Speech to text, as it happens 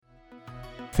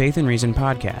Faith and Reason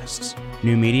podcasts,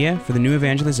 new media for the new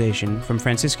evangelization from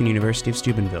Franciscan University of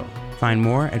Steubenville. Find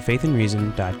more at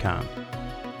faithandreason.com.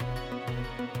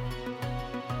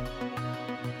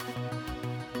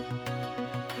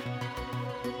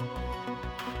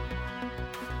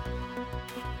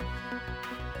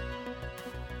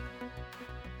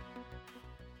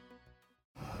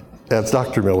 As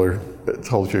Dr. Miller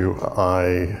told you,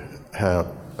 I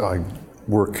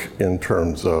work in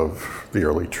terms of the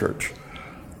early church.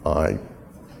 I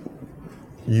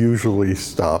usually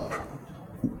stop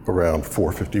around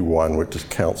 451, which is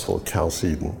Council of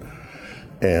Chalcedon.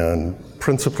 And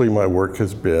principally my work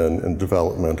has been in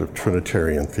development of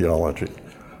Trinitarian theology.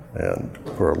 And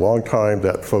for a long time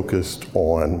that focused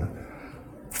on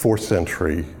 4th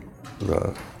century,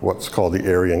 what's called the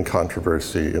Arian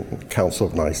controversy and Council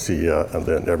of Nicaea, and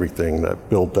then everything that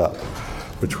built up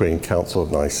between Council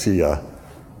of Nicaea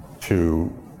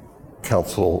to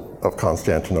Council of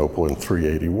Constantinople in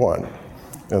 381.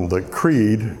 And the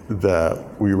creed that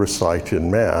we recite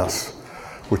in Mass,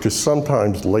 which is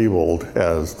sometimes labeled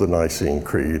as the Nicene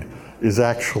Creed, is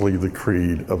actually the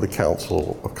creed of the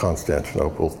Council of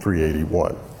Constantinople,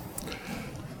 381.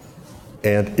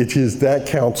 And it is that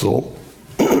council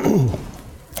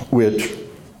which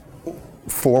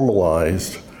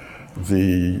formalized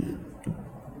the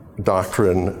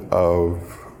doctrine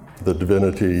of the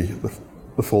divinity,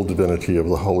 the full divinity of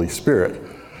the Holy Spirit,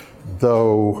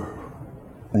 though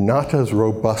not as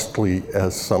robustly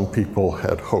as some people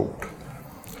had hoped.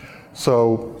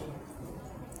 So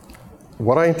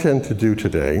what I intend to do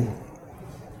today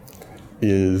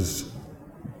is,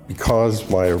 because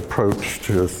my approach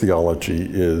to theology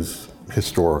is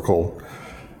historical,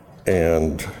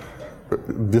 and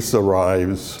this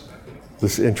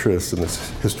interest in this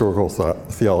historical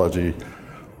theology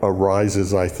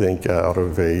arises, I think, out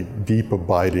of a deep,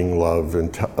 abiding love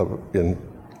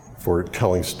for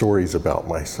telling stories about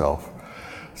myself.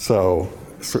 So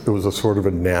it was a sort of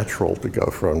a natural to go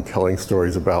from telling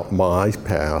stories about my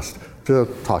past to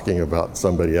talking about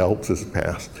somebody else's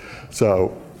past.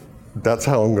 So that's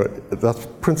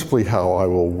principally how I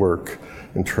will work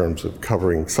in terms of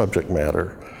covering subject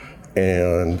matter.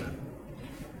 And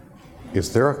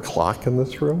is there a clock in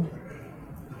this room?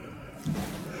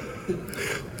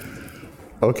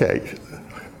 Okay.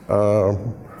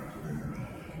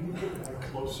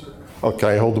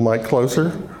 Okay, hold the mic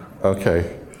closer.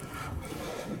 Okay.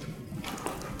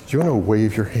 Do you want to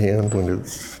wave your hand when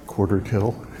it's quarter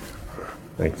till?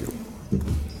 Thank you.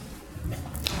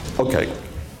 Okay.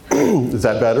 Is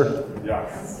that better?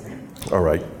 Yes. All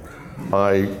right.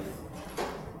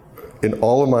 In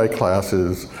all of my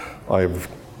classes, I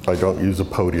don't use a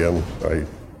podium, I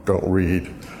don't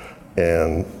read,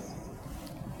 and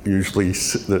usually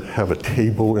have a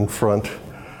table in front,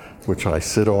 which I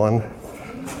sit on.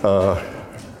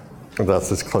 And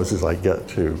that's as close as I get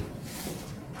to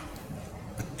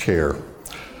a chair.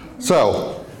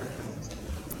 So,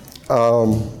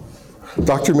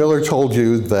 Dr. Miller told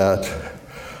you that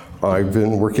I've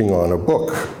been working on a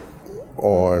book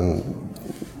on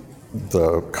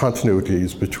the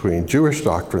continuities between Jewish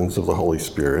doctrines of the Holy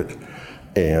Spirit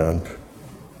and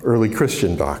early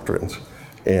Christian doctrines.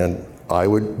 And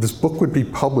this book would be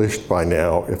published by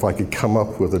now if I could come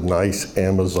up with a nice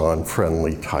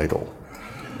Amazon-friendly title.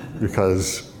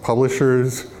 Because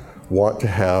publishers want to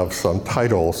have some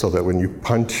title so that when you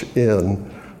punch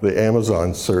in the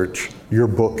Amazon search, your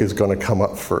book is going to come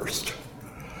up first.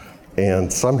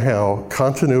 And somehow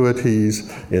continuities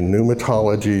in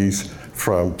pneumatologies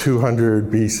from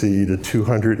 200 BC to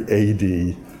 200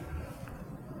 AD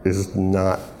is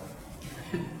not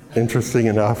interesting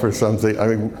enough or something. I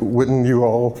mean, wouldn't you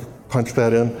all punch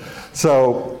that in?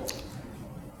 So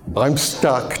I'm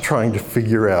stuck trying to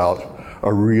figure out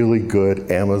a really good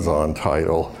Amazon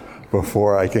title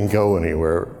before I can go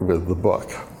anywhere with the book.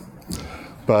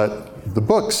 But the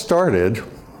book started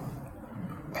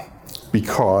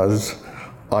because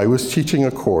I was teaching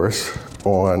a course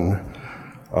on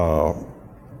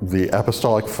the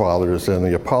Apostolic Fathers and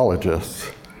the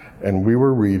Apologists, and we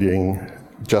were reading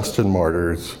Justin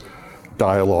Martyr's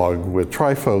dialogue with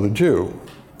Trypho the Jew.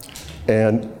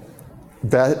 And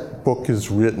that book is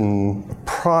written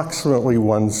approximately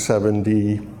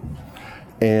 170,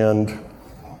 and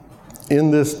in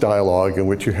this dialogue in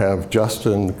which you have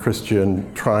Justin, the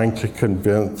Christian, trying to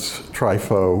convince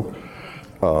Trypho,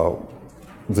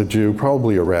 the Jew,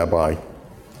 probably a rabbi,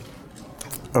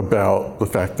 about the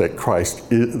fact that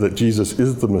that Jesus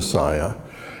is the Messiah,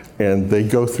 and they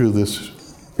go through this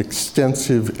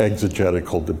extensive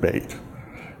exegetical debate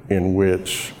in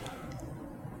which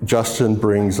Justin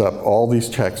brings up all these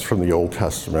texts from the Old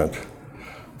Testament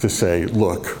to say,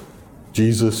 look,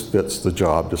 Jesus fits the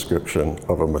job description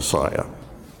of a Messiah.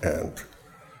 And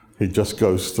he just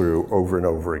goes through over and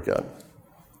over again.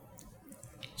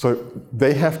 So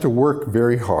they have to work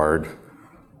very hard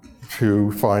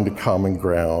to find a common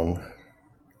ground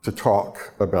to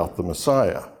talk about the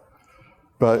Messiah.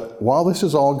 But while this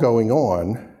is all going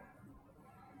on,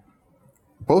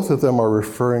 both of them are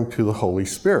referring to the Holy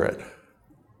Spirit.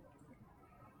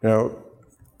 Now,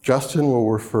 Justin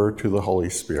will refer to the Holy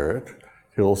Spirit.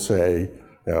 He'll say,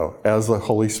 as the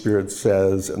Holy Spirit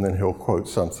says, and then he'll quote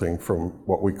something from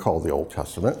what we call the Old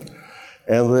Testament.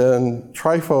 And then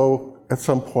Trypho, at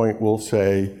some point, will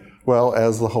say, well,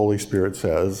 as the Holy Spirit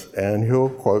says, and he'll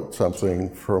quote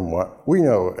something from what we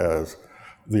know as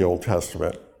the Old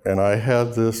Testament. And I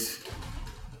had this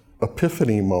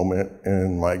epiphany moment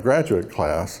in my graduate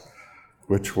class,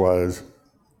 which was,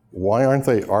 why aren't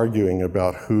they arguing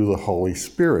about who the Holy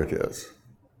Spirit is?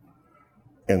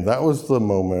 And that was the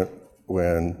moment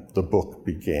when the book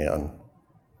began.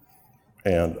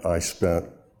 And I spent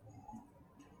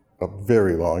a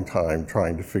very long time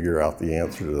trying to figure out the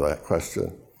answer to that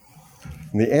question.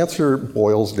 And the answer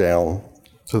boils down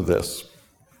to this.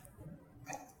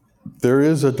 There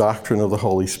is a doctrine of the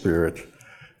Holy Spirit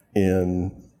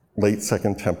in late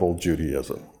Second Temple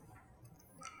Judaism.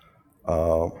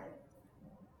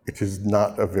 It is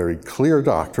not a very clear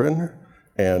doctrine,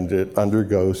 and it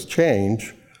undergoes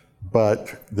change,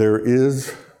 but there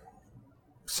is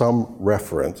some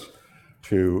reference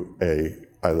to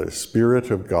either the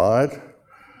Spirit of God,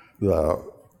 the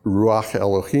Ruach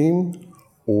Elohim,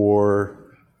 or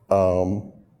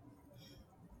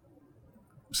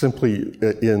simply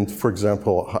in, for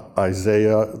example,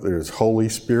 Isaiah, there's Holy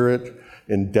Spirit.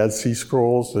 In Dead Sea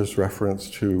Scrolls, there's reference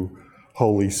to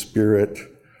Holy Spirit.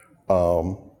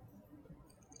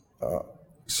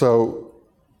 So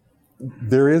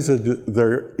there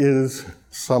is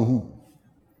some,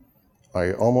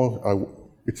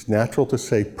 it's natural to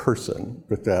say person,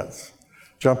 but that's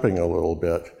jumping a little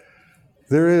bit.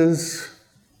 There is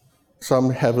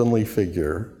some heavenly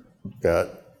figure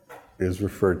that is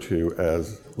referred to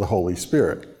as the Holy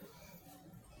Spirit.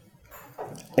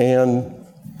 And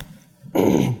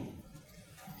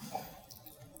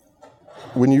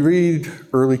when you read,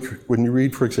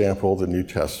 for example, the New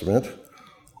Testament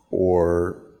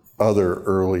or other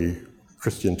early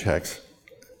Christian texts,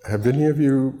 have any of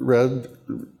you read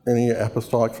any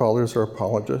apostolic fathers or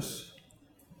apologists?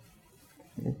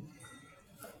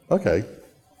 Okay.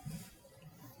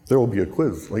 There will be a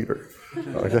quiz later.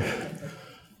 Okay.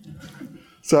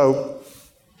 So,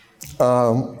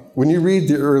 when you read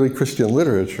the early Christian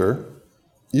literature,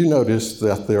 you notice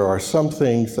that there are some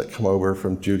things that come over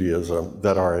from Judaism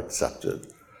that are accepted.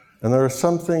 And there are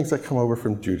some things that come over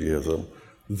from Judaism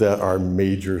that are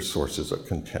major sources of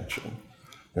contention.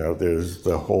 There's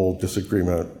the whole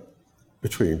disagreement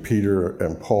between Peter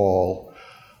and Paul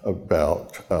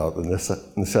about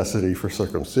the necessity for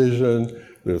circumcision.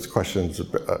 There's questions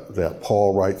that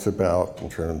Paul writes about in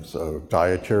terms of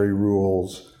dietary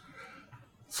rules.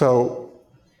 So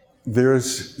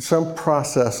there's some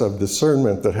process of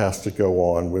discernment that has to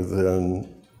go on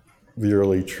within the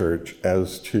early church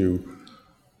as to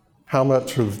how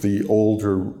much of the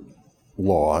older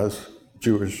laws,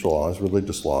 Jewish laws,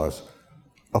 religious laws,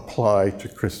 apply to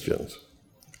Christians.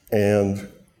 And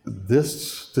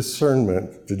this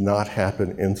discernment did not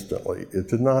happen instantly. It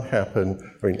did not happen,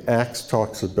 Acts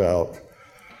talks about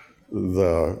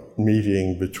the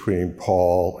meeting between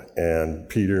Paul and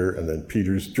Peter, and then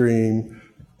Peter's dream,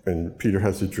 and Peter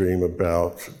has a dream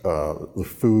about the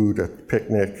food at the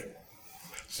picnic,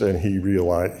 and he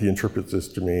interprets this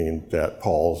to mean that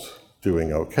Paul's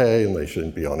doing okay and they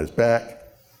shouldn't be on his back.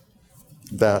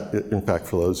 That, in fact,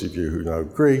 for those of you who know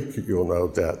Greek, you'll know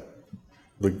that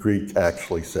the Greek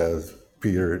actually says,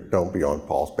 Peter, don't be on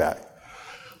Paul's back.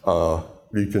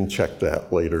 You can check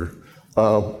that later.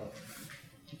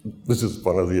 This is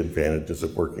one of the advantages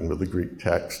of working with the Greek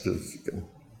text, is you can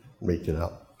make it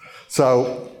up.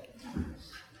 So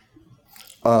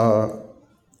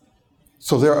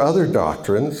there are other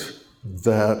doctrines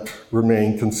that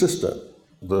remain consistent,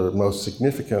 the most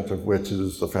significant of which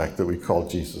is the fact that we call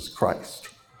Jesus Christ.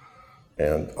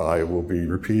 And I will be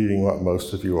repeating what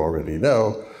most of you already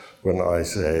know when I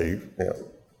say,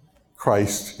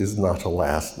 Christ is not a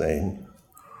last name.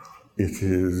 It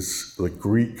is the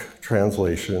Greek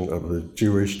translation of the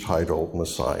Jewish title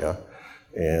Messiah.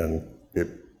 And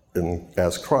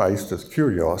as Christ, as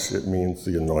Kyrios, it means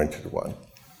the anointed one.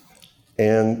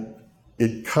 And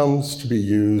it comes to be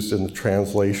used in the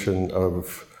translation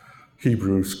of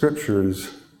Hebrew scriptures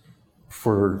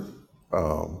for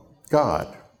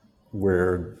God.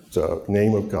 where the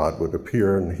name of God would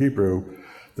appear in Hebrew,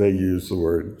 they use the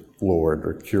word Lord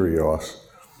or Kyrios.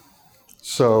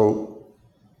 So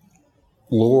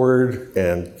Lord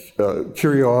and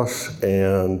Kyrios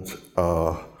and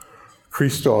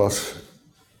Christos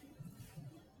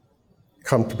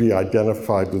come to be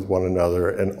identified with one another,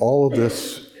 and all of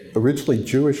this originally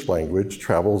Jewish language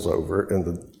travels over,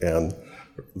 and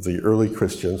the early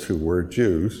Christians who were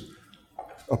Jews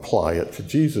apply it to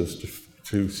Jesus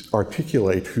to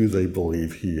articulate who they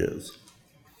believe he is.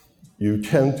 You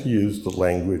tend to use the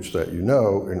language that you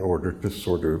know in order to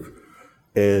sort of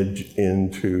edge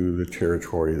into the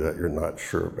territory that you're not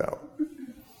sure about.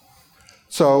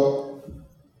 So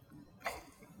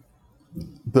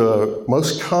the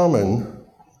most common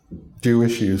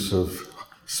Jewish use of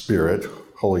Spirit,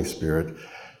 Holy Spirit,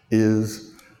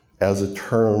 is as a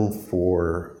term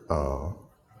for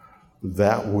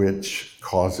that which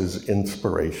causes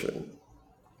inspiration.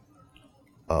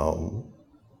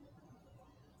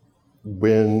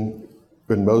 When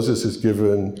Moses is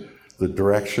given the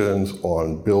directions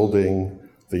on building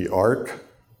the ark,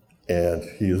 and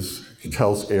he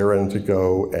tells Aaron to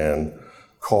go and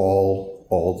call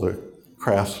all the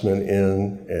craftsmen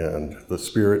in, and the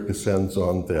Spirit descends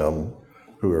on them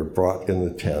who are brought in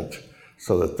the tent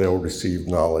so that they'll receive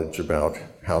knowledge about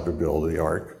how to build the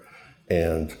ark.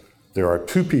 And there are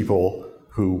two people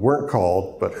who weren't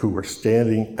called, but who were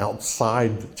standing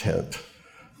outside the tent,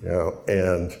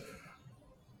 and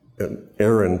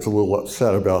Aaron's a little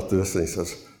upset about this, and he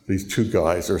says, these two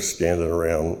guys are standing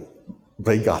around,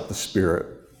 they got the Spirit,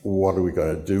 what are we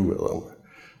going to do with them?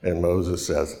 And Moses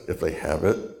says, if they have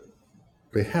it,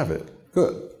 they have it.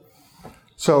 Good.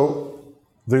 So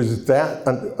there's that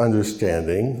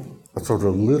understanding, a sort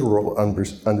of literal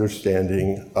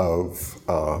understanding of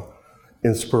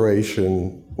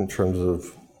inspiration in terms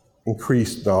of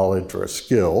increased knowledge or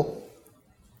skill.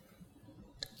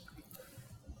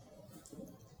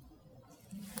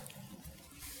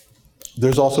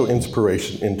 There's also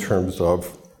inspiration in terms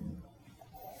of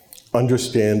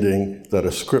understanding that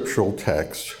a scriptural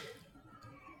text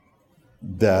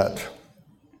that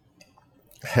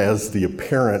has the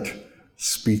apparent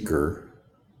speaker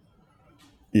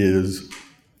is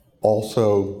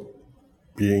also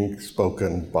being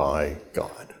spoken by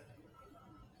God.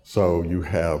 So you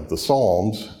have the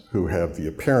Psalms, who have the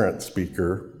apparent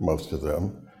speaker, most of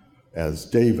them, as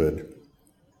David,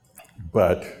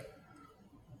 but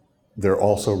they're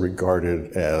also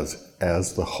regarded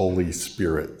as the Holy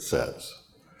Spirit says.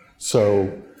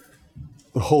 So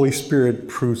the Holy Spirit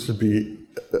proves to be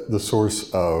the source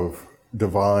of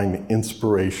divine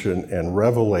inspiration and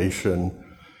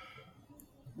revelation,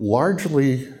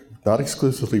 largely, not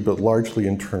exclusively, but largely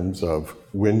in terms of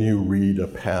when you read a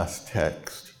past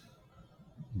text,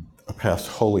 a past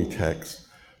holy text,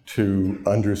 to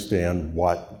understand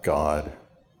what God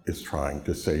is trying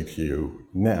to say to you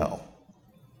now.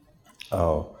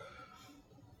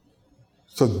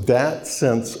 So that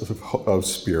sense of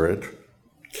Spirit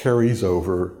carries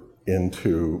over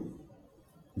into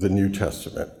the New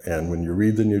Testament. And when you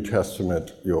read the New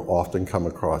Testament, you'll often come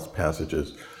across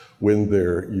passages when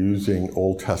they're using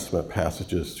Old Testament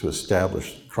passages to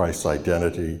establish Christ's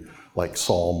identity, like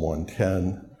Psalm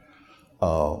 110.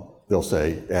 They'll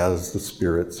say, as the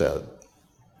Spirit said.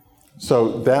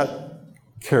 So that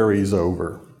carries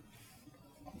over.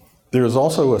 There's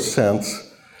also a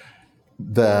sense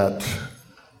that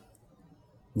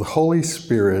the Holy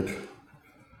Spirit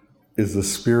is the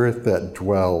Spirit that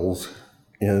dwells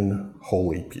in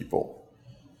holy people,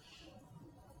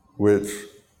 which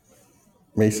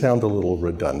may sound a little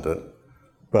redundant,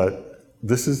 but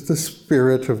this is the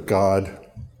Spirit of God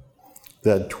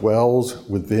that dwells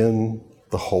within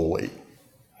the holy.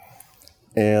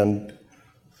 And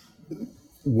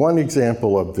one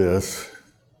example of this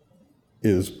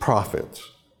is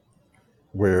prophets,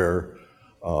 where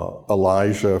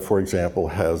Elijah, for example,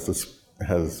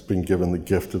 has been given the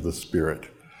gift of the Spirit.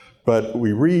 But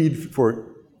we read, for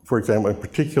example, in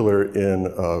particular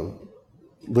in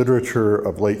literature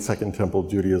of late Second Temple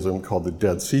Judaism called the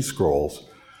Dead Sea Scrolls,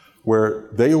 where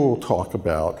they will talk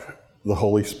about the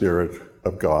Holy Spirit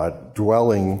of God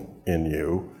dwelling in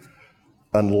you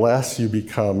unless you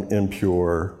become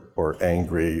impure or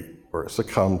angry or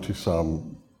succumb to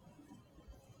some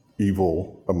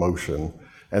evil emotion,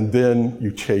 and then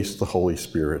you chase the Holy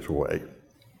Spirit away.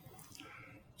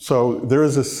 So there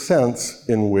is a sense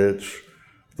in which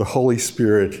the Holy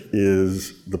Spirit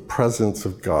is the presence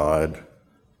of God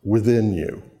within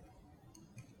you.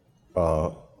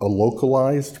 A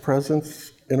localized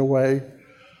presence, in a way.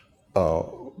 A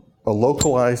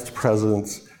localized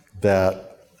presence that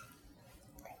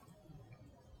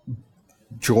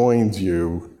joins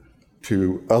you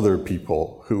to other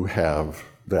people who have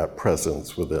that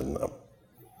presence within them.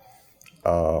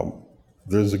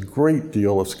 There's a great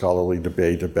deal of scholarly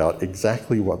debate about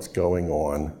exactly what's going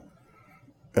on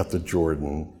at the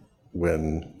Jordan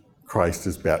when Christ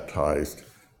is baptized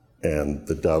and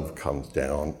the dove comes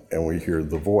down and we hear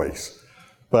the voice.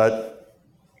 But,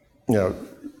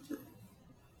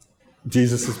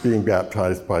 Jesus is being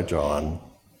baptized by John.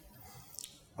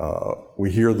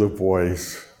 We hear the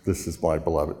voice, "This is my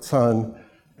beloved son,"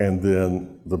 and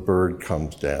then the bird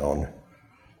comes down.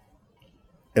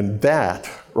 And that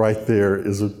right there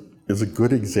is a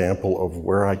good example of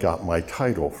where I got my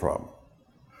title from.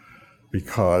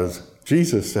 Because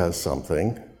Jesus says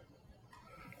something,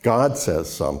 God says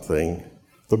something,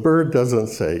 the bird doesn't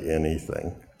say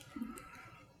anything.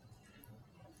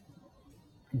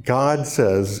 God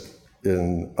says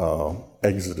in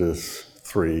Exodus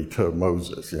 3 to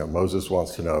Moses, Moses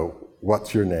wants to know,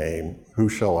 "What's your name? Who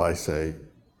shall I say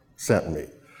sent me?"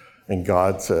 And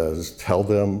God says, "Tell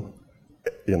them,"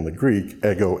 in the Greek,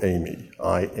 ego eimi,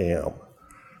 "I am,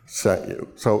 sent you."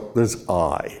 So there's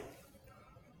I.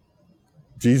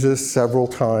 Jesus several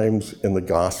times in the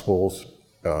Gospels,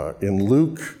 in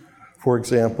Luke, for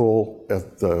example,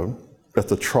 at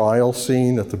the trial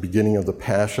scene at the beginning of the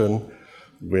Passion,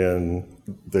 when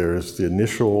there's the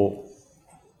initial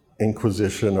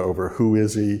inquisition over who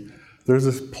is he, there's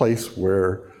this place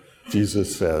where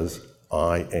Jesus says,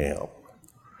 "I am."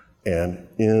 And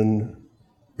in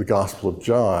the Gospel of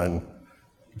John,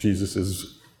 Jesus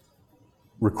is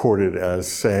recorded as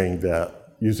saying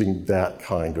that, using that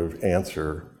kind of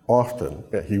answer often.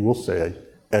 He will say,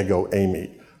 "Ego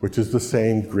eimi," which is the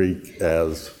same Greek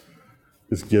as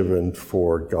is given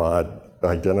for God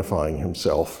identifying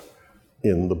himself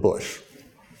in the bush.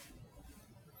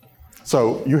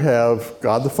 So you have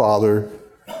God the Father,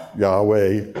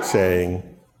 Yahweh, saying,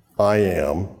 "I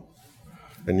am,"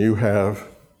 and you have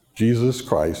Jesus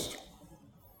Christ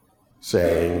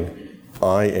saying,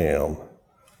 "I am."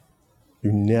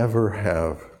 You never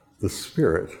have the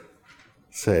Spirit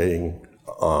saying,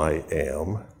 "I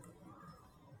am."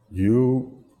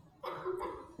 You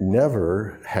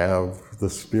never have the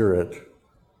Spirit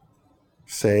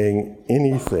saying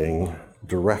anything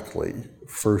directly,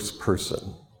 first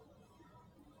person.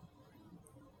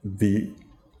 The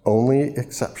only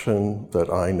exception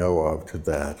that I know of to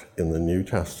that in the New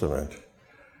Testament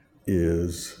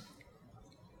is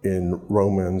in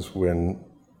Romans when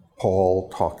Paul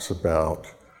talks about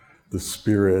the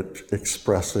Spirit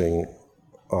expressing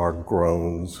our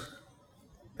groans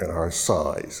and our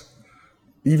sighs.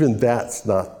 Even that's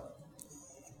not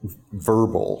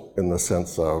verbal in the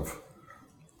sense of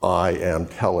 "I am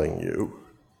telling you,"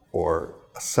 or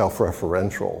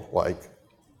self-referential, like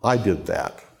 "I did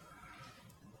that."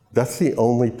 That's the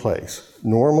only place.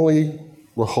 Normally,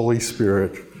 the Holy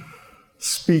Spirit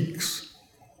speaks,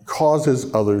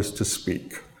 causes others to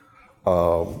speak.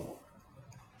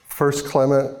 First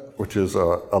Clement, which is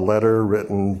a letter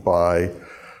written by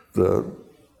the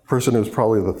person who's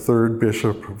probably the third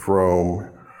bishop of Rome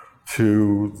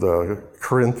to the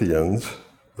Corinthians,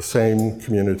 the same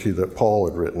community that Paul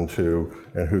had written to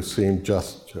and who seemed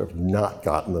just to have not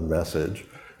gotten the message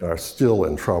and are still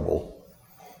in trouble.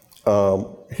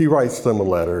 He writes them a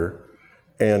letter,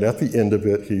 and at the end of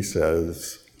it he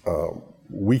says,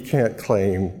 "We can't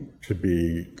claim to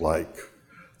be like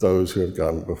those who have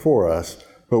gone before us,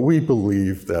 but we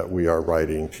believe that we are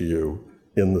writing to you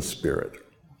in the Spirit."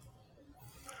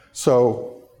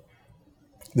 So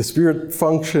the Spirit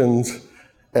functions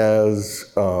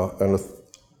as the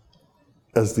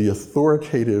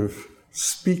authoritative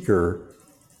speaker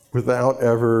without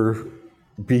ever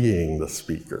being the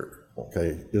speaker.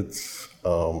 Okay, it's.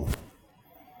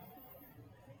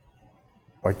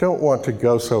 I don't want to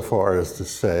go so far as to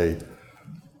say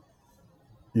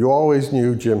you always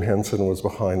knew Jim Henson was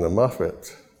behind the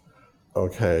Muppets,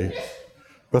 okay?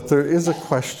 But there is a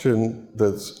question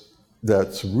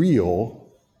that's real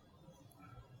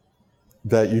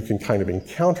that you can kind of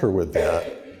encounter with that,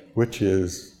 which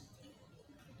is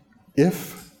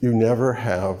if you never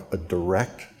have a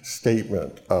direct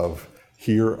statement of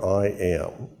 "here I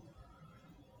am,"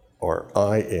 or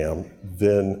 "I am,"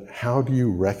 then how do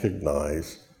you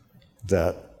recognize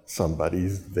that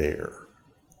somebody's there,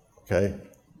 okay?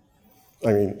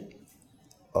 I mean,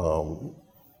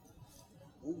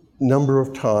 number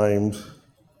of times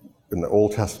in the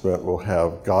Old Testament we'll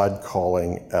have God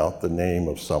calling out the name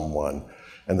of someone,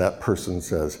 and that person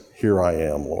says, "Here I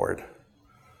am, Lord."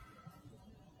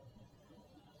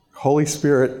 Holy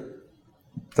Spirit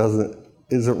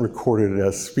isn't recorded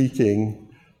as speaking,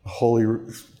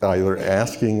 either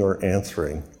asking or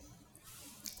answering.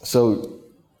 So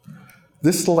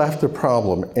this left a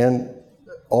problem, and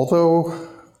although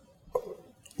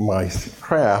my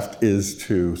craft is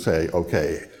to say,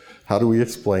 okay, how do we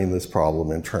explain this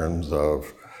problem in terms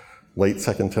of late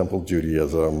Second Temple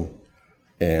Judaism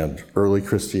and early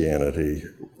Christianity,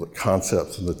 the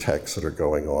concepts and the texts that are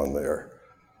going on there?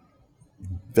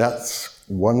 That's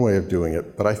one way of doing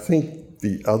it, but I think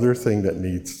the other thing that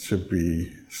needs to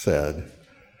be said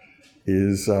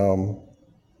is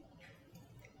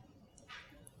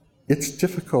it's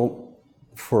difficult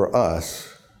for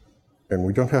us, and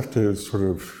we don't have to sort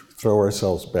of throw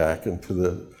ourselves back into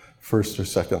the 1st or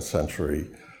 2nd century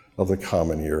of the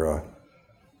Common Era.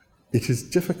 It is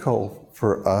difficult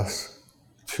for us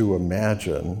to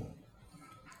imagine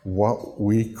what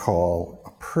we call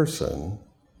a person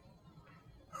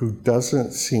who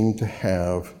doesn't seem to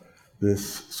have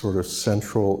this sort of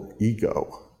central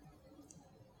ego,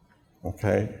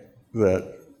 okay?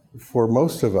 That for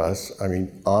most of us, I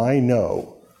mean, I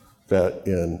know that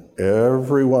in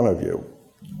every one of you,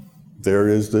 there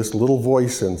is this little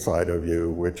voice inside of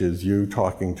you, which is you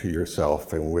talking to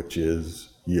yourself, and which is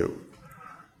you,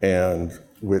 and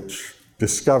which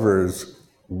discovers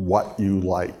what you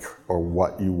like, or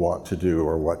what you want to do,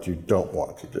 or what you don't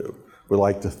want to do. We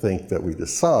like to think that we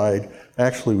decide,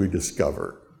 actually we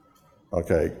discover.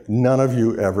 Okay, none of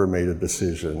you ever made a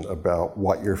decision about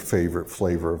what your favorite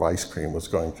flavor of ice cream was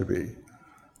going to be,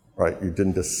 right? You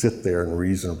didn't just sit there and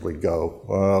reasonably go,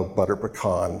 well, butter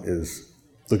pecan is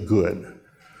the good.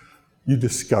 You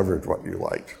discovered what you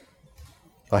liked.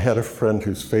 I had a friend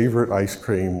whose favorite ice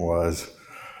cream was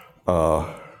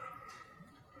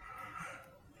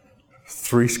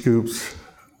 3 scoops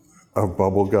of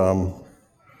bubble gum,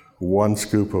 1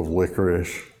 scoop of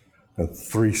licorice, and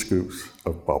 3 scoops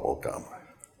of bubble gum.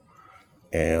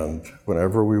 And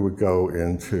whenever we would go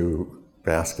into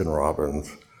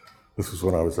Baskin-Robbins, this was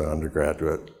when I was an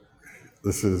undergraduate,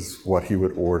 this is what he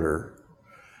would order.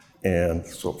 And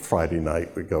so Friday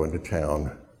night we'd go into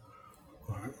town.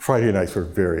 Friday nights were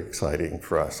very exciting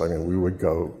for us. I mean, we would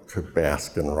go to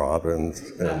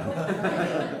Baskin-Robbins,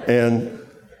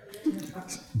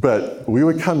 but we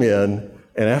would come in,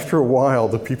 and after a while,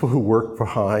 the people who worked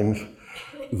behind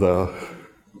the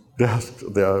desk,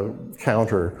 the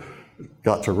counter,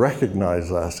 got to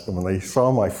recognize us, and when they saw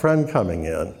my friend coming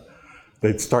in,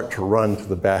 they'd start to run to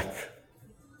the back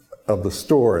of the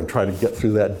store and try to get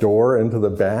through that door into the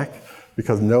back,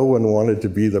 because no one wanted to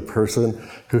be the person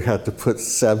who had to put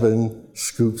 7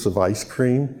 scoops of ice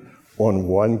cream on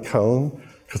 1 cone,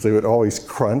 because they would always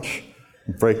crunch,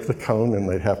 break the cone, and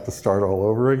they'd have to start all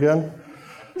over again.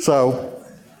 So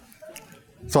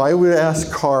I would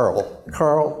ask Carl,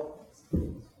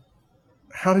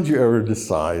 how did you ever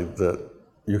decide that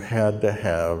you had to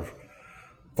have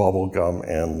bubble gum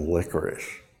and licorice?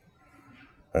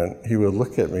 And he would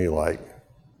look at me like,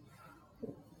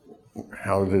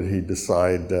 how did he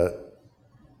decide that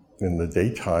in the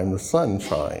daytime the sun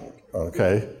shined,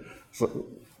 okay?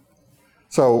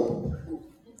 So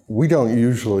we don't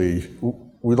usually,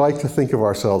 we like to think of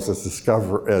ourselves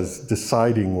as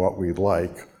deciding what we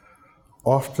like.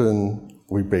 Often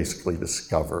we basically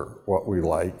discover what we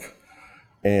like,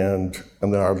 and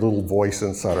then our little voice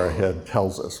inside our head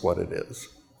tells us what it is,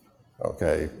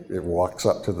 okay? It walks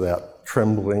up to that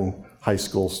trembling high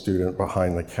school student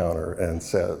behind the counter and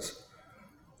says,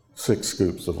 6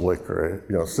 scoops of licorice,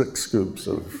 6 scoops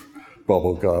of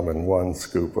bubble gum and 1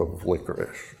 scoop of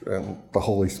licorice. And the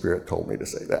Holy Spirit told me to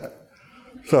say that.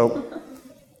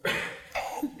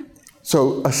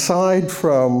 So aside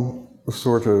from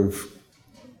sort of,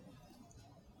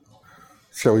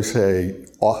 shall we say,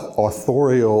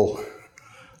 authorial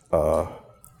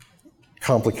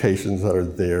complications that are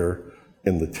there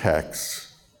in the text,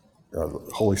 the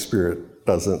Holy Spirit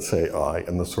doesn't say I,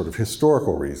 and the sort of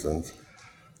historical reasons,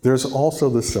 there's also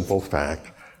the simple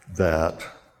fact that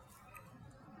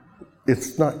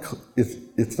it's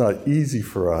not easy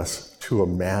for us to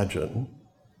imagine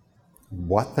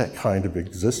what that kind of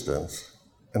existence,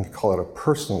 and call it a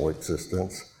personal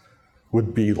existence,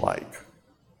 would be like,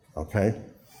 okay?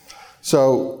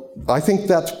 So I think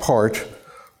that's part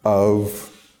of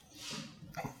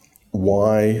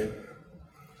why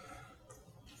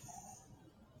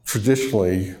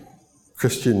traditionally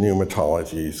Christian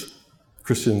pneumatologies,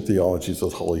 Christian theologies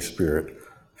of the Holy Spirit,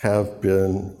 have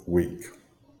been weak.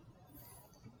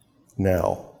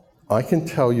 Now, I can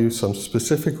tell you some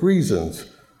specific reasons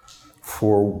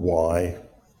for why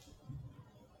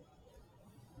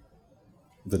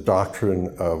the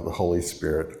doctrine of the Holy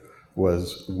Spirit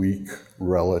was weak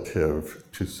relative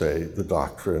to, say, the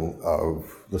doctrine of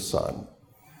the Son.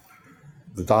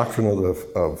 The doctrine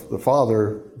of the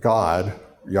Father, God,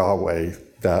 Yahweh,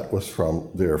 that was from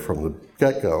the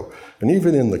get-go. And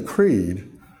even in the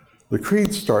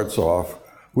creed starts off,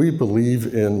 we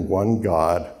believe in one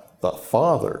God, the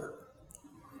Father.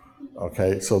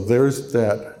 Okay, so there's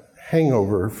that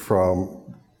hangover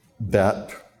from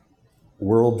that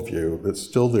worldview that's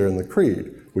still there in the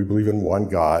creed. We believe in one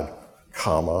God,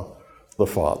 comma, the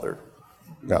Father.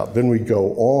 Now, then we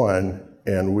go on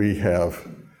and we have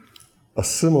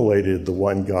assimilated the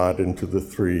one God into the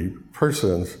three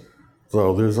persons,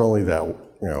 so there's only that,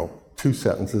 2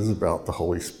 sentences about the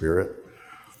Holy Spirit.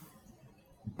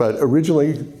 But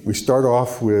originally, we start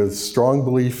off with strong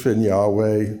belief in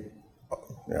Yahweh.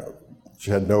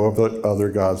 You had no other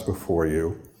gods before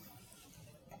you.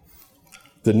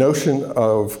 The notion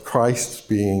of Christ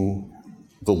being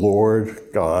the Lord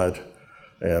God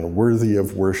and worthy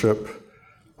of worship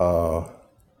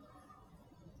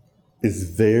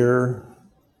is there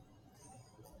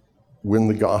when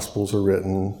the Gospels are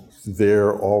written,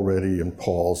 there already in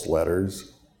Paul's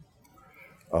letters.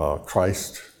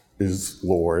 Christ is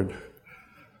Lord.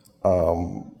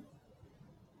 The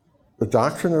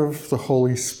doctrine of the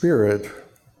Holy Spirit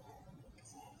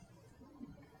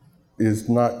is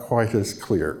not quite as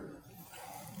clear.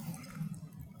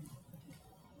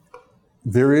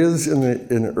 There is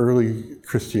in early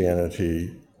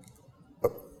Christianity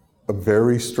a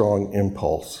very strong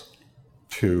impulse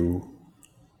to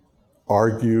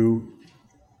argue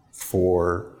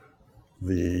for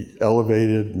the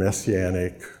elevated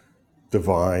messianic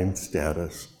divine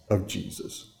status of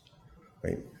Jesus.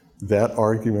 Right? That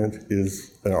argument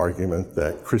is an argument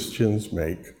that Christians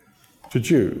make to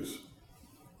Jews.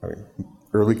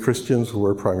 Early Christians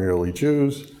were primarily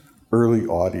Jews. Early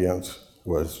audience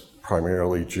was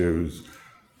primarily Jews.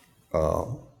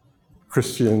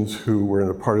 Christians who were in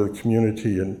a part of the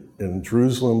community in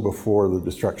Jerusalem before the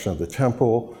destruction of the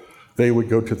temple, they would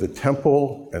go to the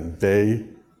temple and they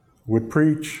would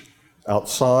preach.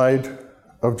 Outside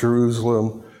of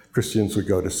Jerusalem, Christians would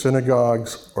go to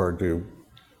synagogues or do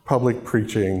public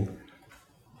preaching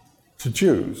to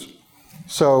Jews.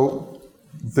 So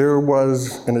there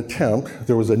was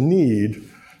a need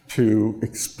to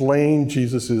explain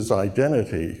Jesus'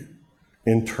 identity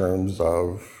in terms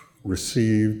of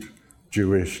received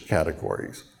Jewish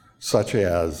categories, such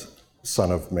as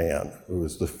Son of Man, who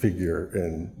was the figure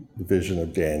in the vision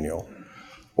of Daniel,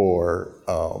 or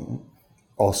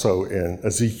also in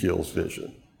Ezekiel's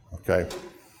vision, okay?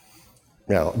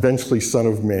 Now, eventually Son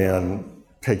of Man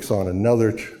takes on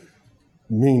another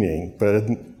meaning, but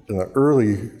in the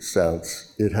early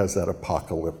sense, it has that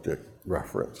apocalyptic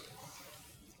reference.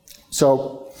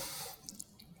 So,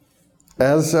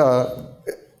 as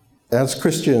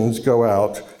Christians go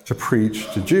out to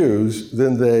preach to Jews,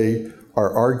 then they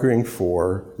are arguing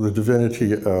for the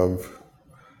divinity of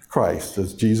Christ,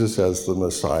 as Jesus as the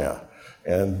Messiah.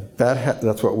 And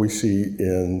that's what we see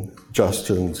in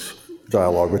Justin's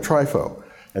dialogue with Trypho.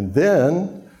 And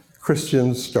then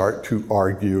Christians start to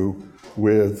argue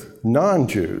with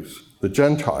non-Jews, the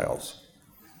Gentiles,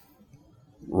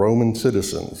 Roman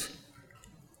citizens.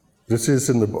 This is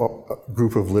in the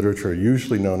group of literature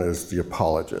usually known as the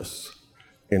apologists,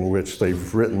 in which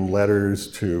they've written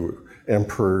letters to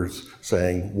emperors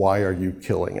saying, "Why are you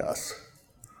killing us?"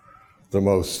 The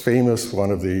most famous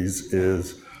one of these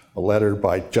is a letter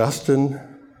by Justin,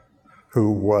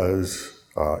 who was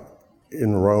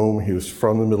in Rome. He was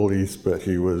from the Middle East, but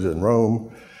he was in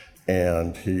Rome,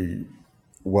 and he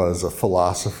was a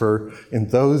philosopher. In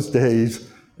those days,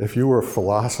 if you were a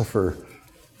philosopher,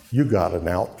 you got an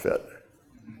outfit,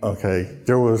 okay?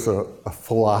 There was a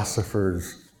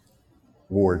philosopher's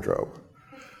wardrobe,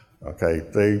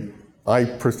 okay? I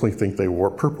personally think they wore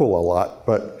purple a lot,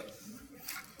 but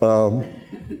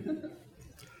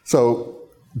so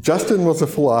Justin was a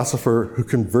philosopher who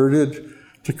converted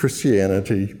to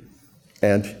Christianity,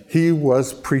 and he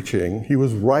was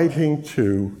writing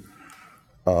to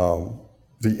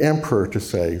the emperor to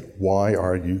say, "Why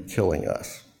are you killing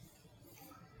us?"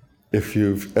 If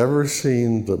you've ever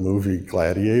seen the movie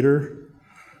Gladiator,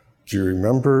 do you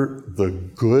remember the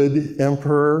good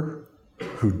emperor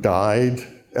who died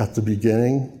at the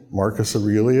beginning, Marcus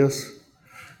Aurelius,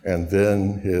 and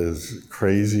then his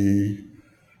crazy,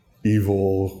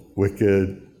 evil,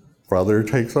 wicked brother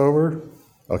takes over?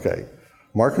 Okay,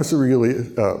 Marcus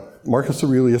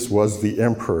Aurelius was the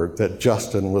emperor that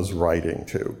Justin was writing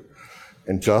to.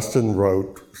 And Justin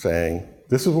wrote saying,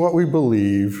 "This is what we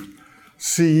believe.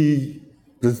 See,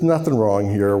 there's nothing wrong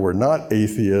here. We're not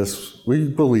atheists. We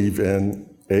believe in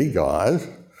a God.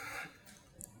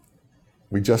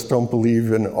 We just don't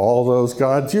believe in all those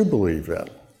gods you believe in."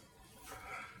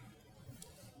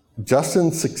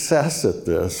 Justin's success at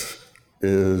this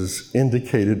is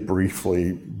indicated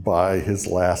briefly by his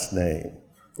last name,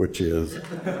 which is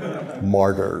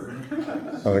martyr,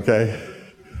 okay?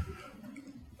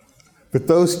 But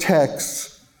those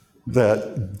texts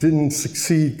that didn't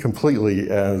succeed completely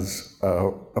as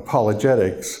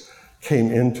apologetics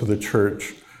came into the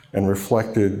church and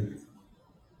reflected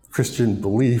Christian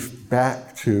belief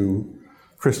back to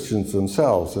Christians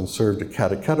themselves and served a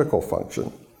catechetical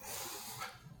function.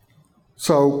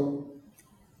 So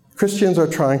Christians are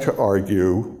trying to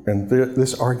argue, and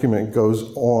this argument goes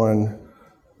on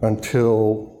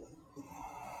until,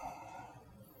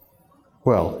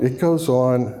 well, it goes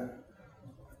on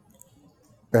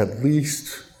at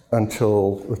least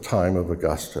until the time of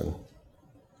Augustine.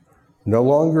 No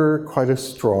longer quite as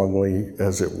strongly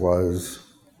as it was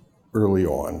early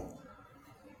on,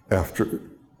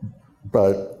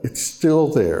 but it's still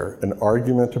there, an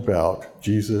argument about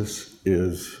Jesus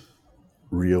is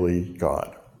really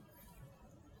God.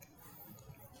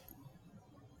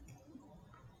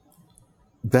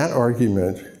 That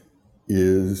argument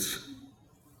is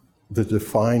the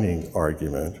defining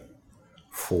argument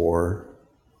for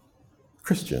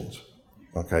Christians,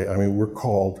 okay? I mean, we're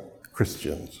called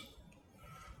Christians.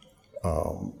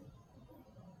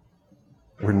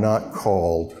 We're not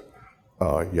called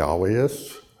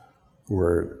Yahwehists.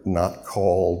 We're not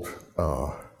called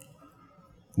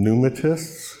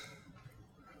pneumatists.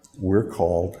 We're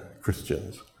called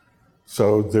Christians.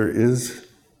 So there is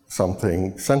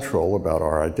something central about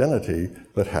our identity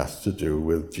that has to do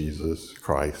with Jesus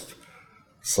Christ,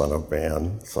 Son of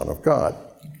Man, Son of God.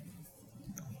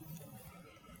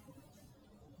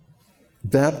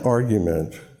 That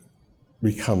argument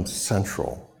becomes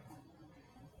central.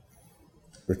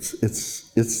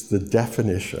 It's the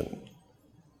definition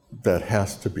that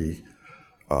has to be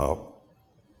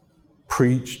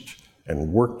preached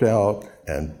and worked out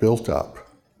and built up.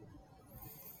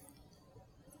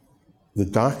 The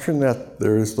doctrine that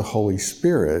there is the Holy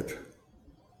Spirit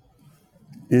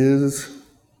is,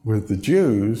 with the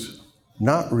Jews,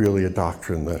 not really a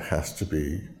doctrine that has to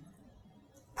be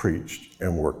preached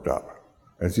and worked up.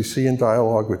 As you see in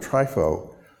dialogue with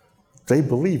Trypho, they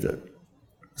believe it.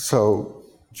 So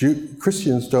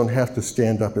Christians don't have to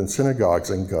stand up in synagogues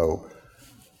and go,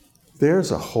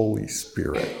 there's a Holy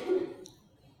Spirit.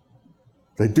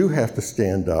 They do have to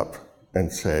stand up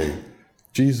and say,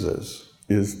 Jesus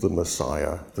is the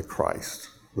Messiah, the Christ,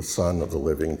 the Son of the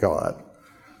living God.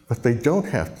 But they don't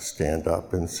have to stand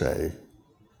up and say,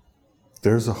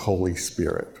 there's a Holy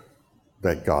Spirit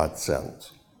that God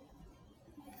sends.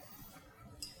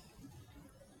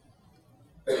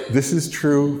 This is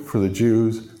true for the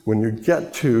Jews. When you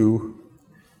get to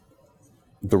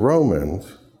the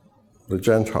Romans, the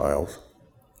Gentiles,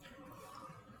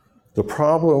 the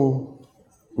problem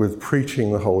with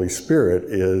preaching the Holy Spirit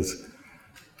is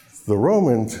the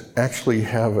Romans actually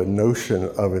have a notion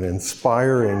of an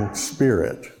inspiring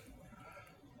spirit,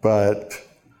 but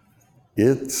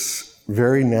it's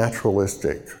very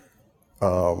naturalistic.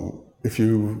 If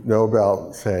you know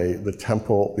about, say, the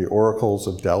temple, the oracles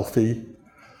of Delphi,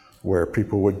 where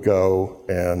people would go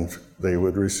and they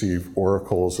would receive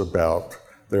oracles about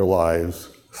their lives.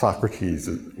 Socrates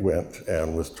went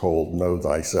and was told, know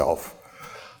thyself.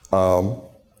 The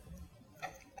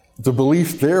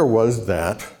belief there was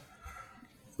that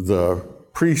the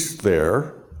priests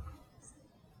there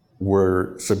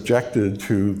were subjected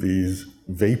to these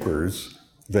vapors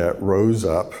that rose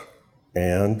up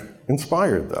and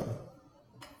inspired them.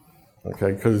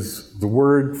 Okay, because the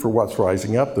word for what's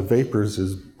rising up, the vapors,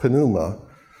 is pneuma,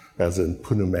 as in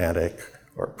pneumatic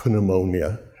or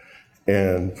pneumonia,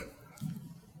 and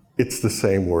it's the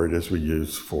same word as we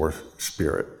use for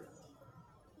spirit.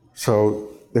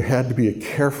 So there had to be a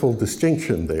careful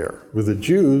distinction there. With the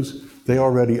Jews, they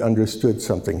already understood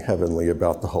something heavenly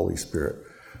about the Holy Spirit.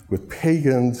 With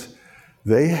pagans,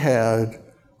 they had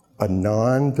a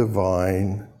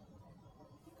non-divine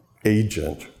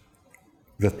agent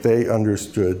that they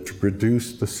understood to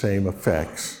produce the same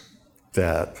effects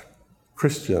that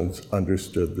Christians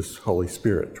understood the Holy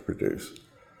Spirit to produce.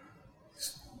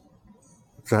 Is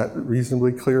that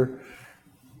reasonably clear?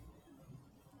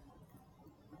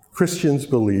 Christians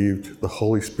believed the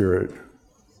Holy Spirit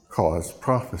caused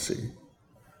prophecy.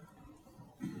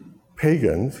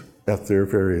 Pagans, at their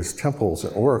various temples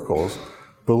and oracles,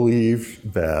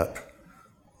 believed that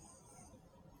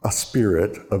a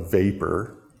spirit, a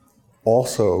vapor,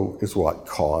 also is what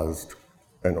caused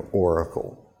an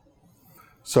oracle.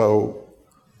 So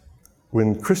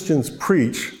when Christians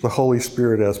preach the Holy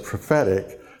Spirit as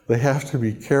prophetic, they have to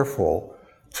be careful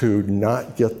to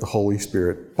not get the Holy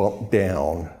Spirit bumped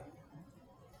down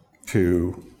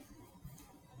to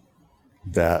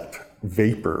that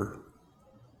vapor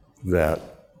that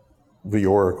the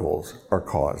oracles are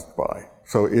caused by.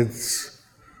 So it's,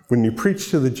 when you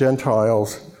preach to the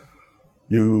Gentiles,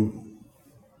 you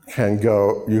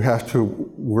have to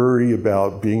worry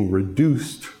about being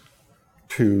reduced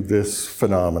to this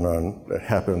phenomenon that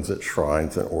happens at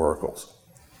shrines and oracles.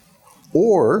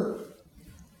 Or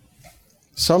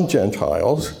some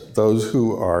Gentiles, those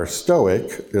who are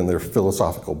Stoic in their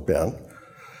philosophical bent,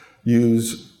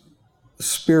 use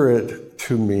spirit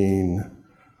to mean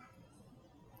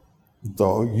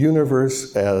the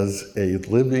universe as a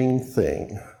living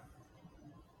thing.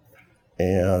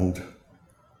 And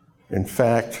in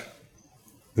fact,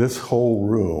 this whole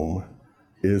room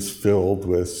is filled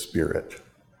with spirit.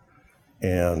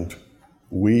 And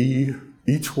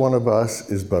each one of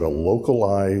us is but a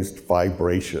localized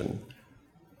vibration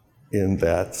in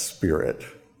that spirit,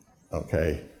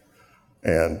 okay?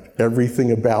 And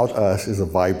everything about us is a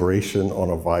vibration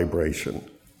on a vibration.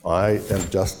 I am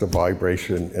just a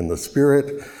vibration in the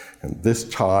spirit, and this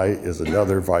tie is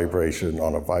another vibration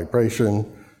on a vibration,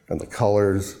 and the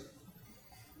colors.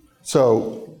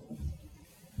 So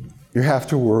you have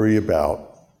to worry about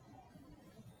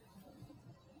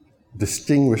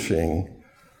distinguishing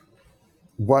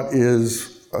what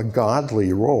is a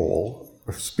godly role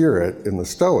of spirit in the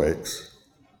Stoics,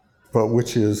 but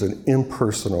which is an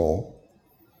impersonal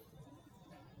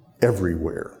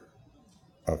everywhere,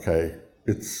 okay?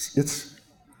 It's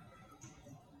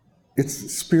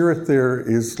spirit there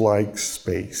is like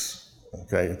space,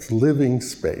 okay? It's living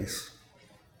space.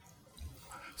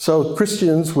 So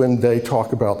Christians, when they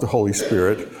talk about the Holy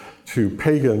Spirit to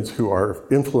pagans who are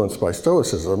influenced by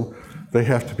Stoicism, they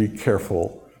have to be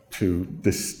careful to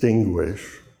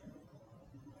distinguish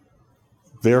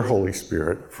their Holy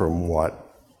Spirit from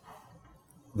what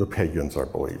the pagans are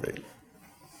believing.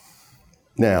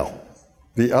 Now,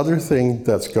 the other thing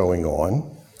that's going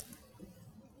on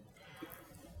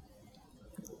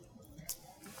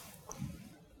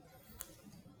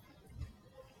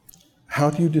how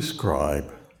do you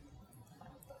describe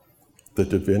the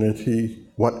divinity,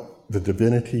 the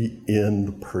divinity in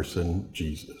the person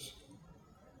Jesus?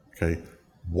 Okay,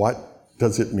 what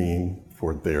does it mean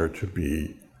for there to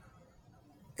be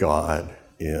God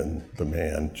in the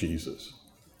man Jesus?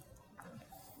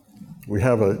 We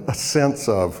have a sense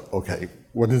of, okay,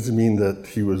 what does it mean that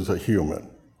he was a human?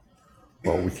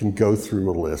 Well, we can go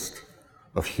through a list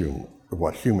of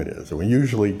what human is. And we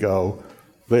usually go,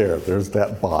 there's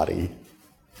that body.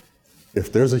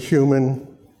 If there's a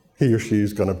human, he or she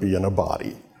is going to be in a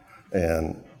body.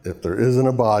 And if there isn't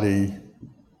a body,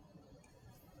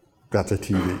 that's a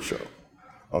TV show,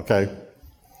 okay?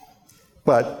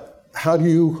 But how do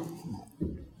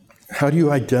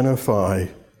you identify,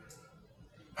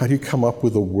 how do you come up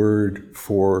with a word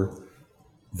for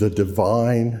the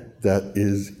divine that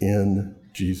is in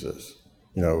Jesus?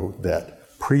 You know,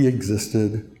 that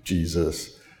pre-existed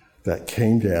Jesus that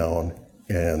came down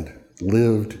and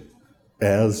lived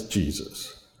as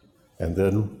Jesus and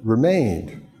then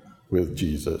remained with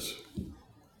Jesus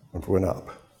and went up.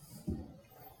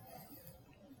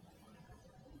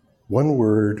 One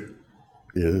word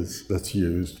that's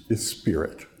used is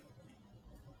spirit.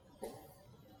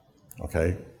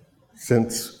 Okay?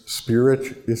 Since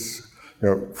spirit is,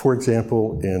 for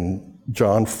example, in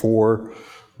John 4,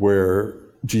 where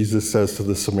Jesus says to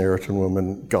the Samaritan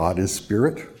woman, God is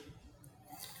spirit.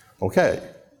 Okay,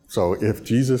 so if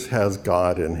Jesus has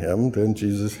God in him, then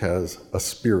Jesus has a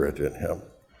spirit in him.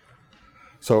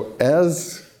 So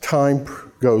as time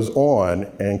goes on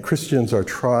and Christians are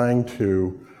trying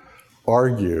to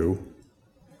argue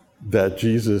that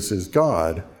Jesus is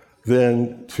God,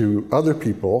 then to other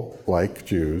people, like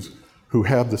Jews, who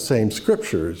have the same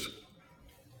scriptures,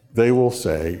 they will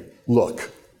say,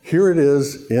 look, here it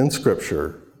is in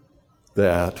Scripture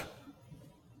that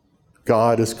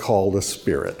God is called a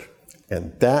spirit,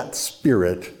 and that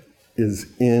spirit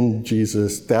is in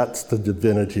Jesus. That's the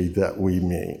divinity that we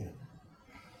mean.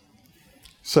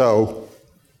 So,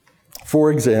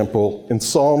 for example, in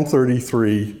Psalm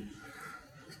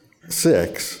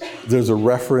 33:6, there's a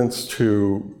reference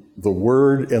to the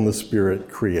Word and the Spirit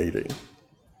creating.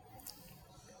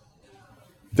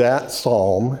 That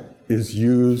psalm is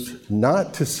used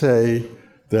not to say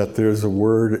that there's a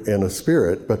Word and a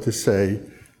Spirit, but to say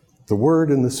the Word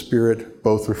and the Spirit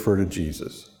both refer to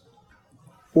Jesus.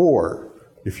 Or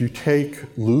if you take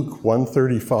Luke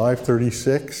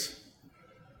 1:35-36,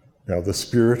 the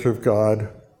Spirit of God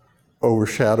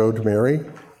overshadowed Mary.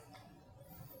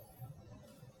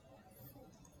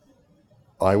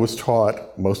 I was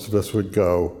taught, most of us would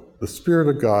go, the Spirit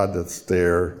of God that's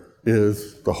there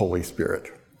is the Holy Spirit.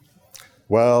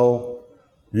 Well,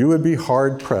 You would be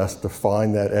hard-pressed to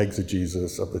find that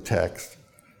exegesis of the text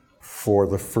for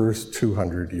the first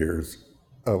 200 years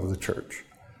of the church.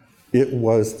 It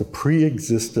was the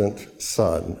pre-existent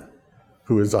Son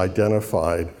who is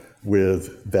identified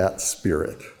with that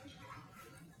Spirit.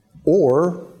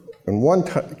 Or, in one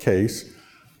case,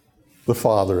 the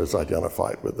Father is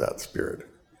identified with that Spirit.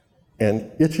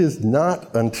 And it is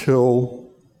not until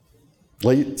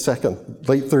late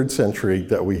 3rd century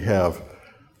that we have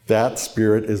that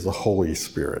Spirit is the Holy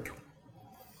Spirit.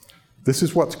 This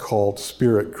is what's called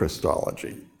Spirit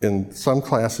Christology. In some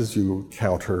classes you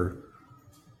encounter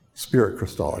Spirit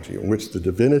Christology, in which the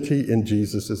divinity in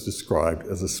Jesus is described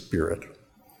as a spirit.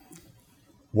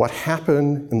 What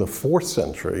happened in the 4th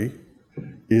century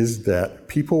is that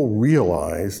people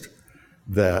realized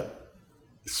that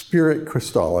Spirit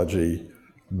Christology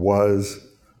was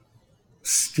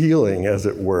stealing, as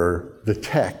it were, the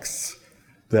texts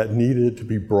that needed to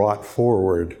be brought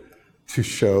forward to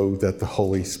show that the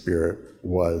Holy Spirit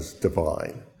was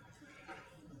divine.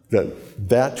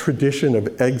 That tradition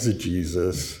of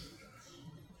exegesis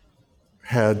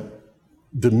had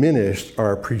diminished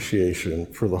our appreciation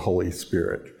for the Holy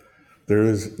Spirit.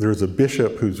 There's a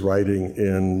bishop who's writing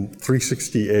in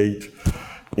 368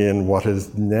 in what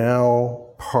is now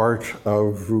part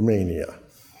of Romania.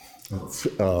 It's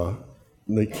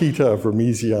Nikita of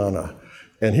Remesiana.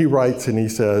 And he writes and he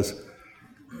says,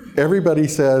 everybody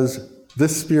says,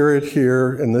 this Spirit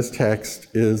here in this text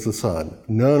is the Son.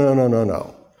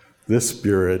 No. This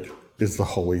Spirit is the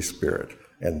Holy Spirit.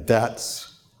 And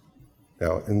that's,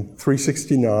 in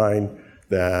 369,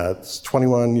 that's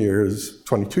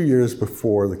 22 years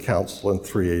before the Council in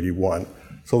 381.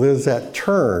 So there's that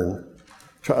turn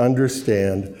to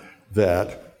understand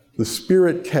that the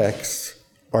Spirit texts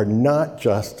are not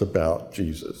just about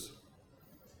Jesus.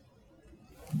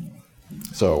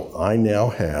 So I now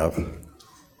have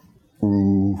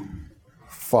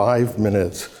 5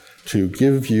 minutes to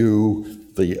give you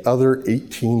the other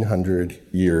 1,800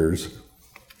 years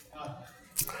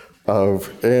of,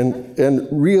 and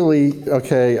really,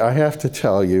 okay, I have to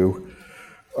tell you,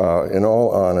 in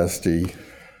all honesty,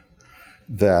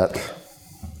 that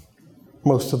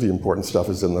most of the important stuff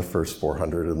is in the first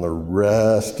 400, and the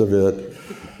rest of it,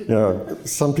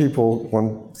 some people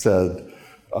once said,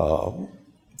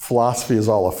 philosophy is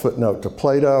all a footnote to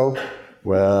Plato.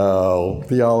 Well,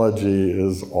 theology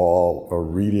is all a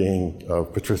reading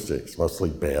of patristics,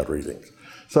 mostly bad readings.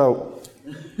 So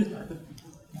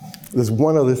there's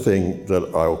one other thing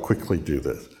that I'll quickly do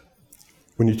this.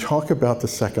 When you talk about the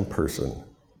second person,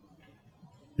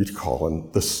 you'd call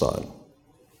him the Son.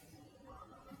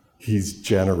 He's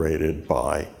generated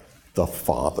by the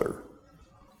Father.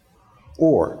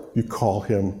 Or you call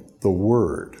him the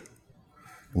Word.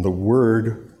 And the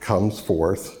Word comes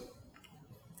forth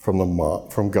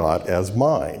from God as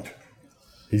mind.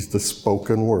 He's the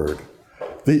spoken word.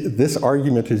 This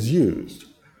argument is used.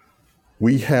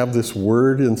 We have this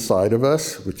word inside of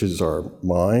us, which is our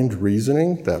mind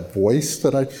reasoning, that voice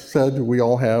that I said we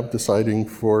all have deciding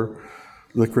for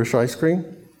licorice ice cream,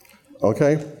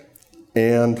 okay?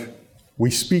 And we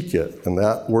speak it, and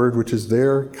that word which is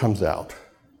there comes out.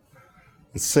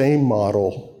 The same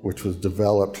model, which was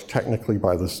developed technically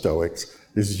by the Stoics,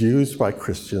 is used by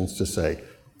Christians to say,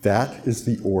 that is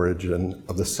the origin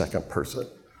of the second person.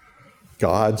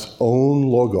 God's own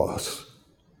logos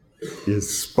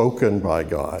is spoken by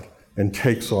God and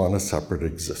takes on a separate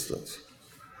existence.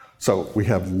 So we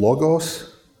have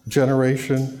logos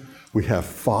generation, we have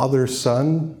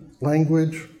father-son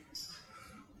language,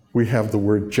 we have the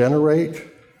word generate,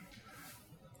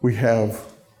 we have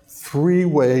 3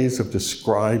 ways of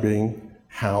describing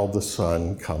how the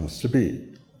Son comes to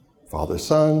be.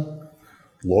 Father-son,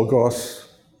 logos,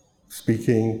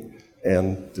 speaking,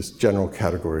 and this general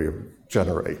category of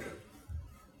generate.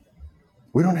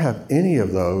 We don't have any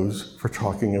of those for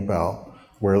talking about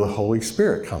where the Holy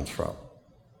Spirit comes from.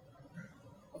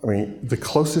 I mean, the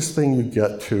closest thing you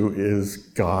get to is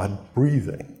God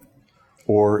breathing.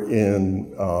 Or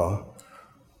in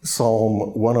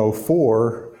Psalm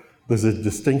 104, there's a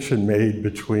distinction made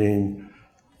between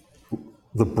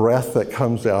the breath that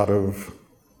comes out of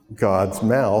God's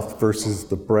mouth versus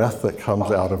the breath that comes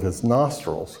out of his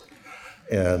nostrils.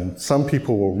 And some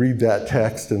people will read that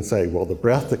text and say, well, the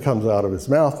breath that comes out of his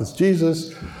mouth is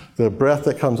Jesus. The breath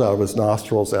that comes out of his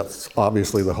nostrils, that's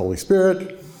obviously the Holy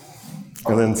Spirit.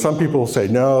 And then some people will say,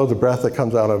 no, the breath that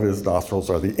comes out of his nostrils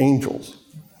are the angels.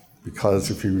 Because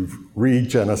if you read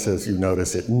Genesis, you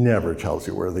notice it never tells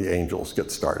you where the angels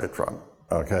get started from,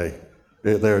 okay?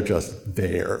 They're just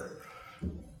there.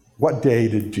 What day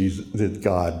did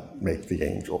God make the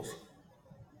angels?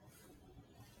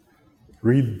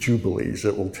 Read Jubilees,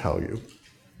 it will tell you.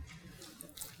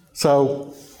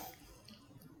 So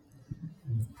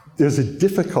there's a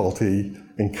difficulty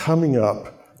in coming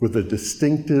up with a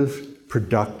distinctive,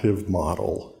 productive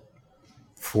model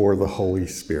for the Holy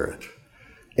Spirit.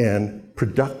 And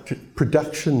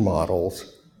production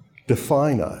models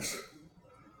define us.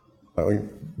 I mean,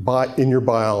 in your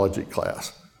biology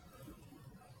class,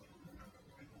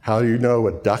 how do you know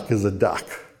a duck is a duck,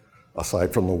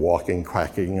 aside from the walking,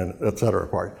 quacking, and et cetera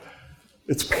part?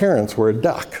 Its parents were a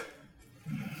duck.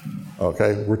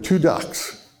 Okay, we're two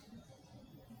ducks.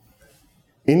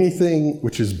 Anything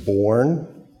which is born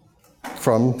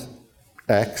from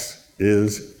X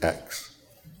is X.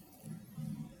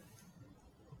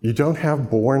 You don't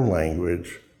have born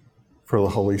language for the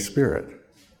Holy Spirit.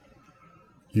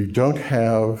 You don't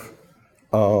have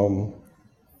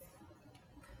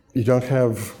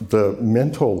the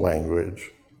mental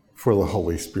language for the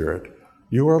Holy Spirit.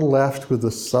 You are left with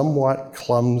a somewhat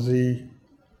clumsy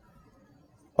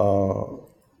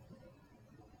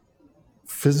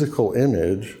physical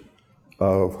image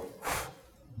of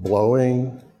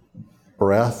blowing,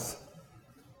 breath.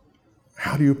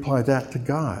 How do you apply that to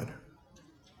God?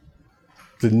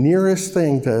 The nearest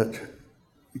thing that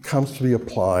comes to be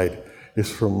applied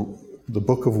is from the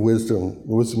book of Wisdom,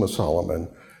 the Wisdom of Solomon,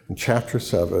 in chapter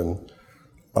 7,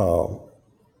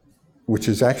 which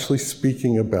is actually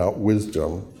speaking about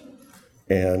wisdom.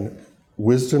 And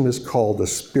wisdom is called a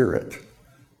spirit,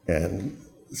 and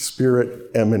spirit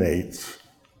emanates,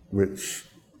 which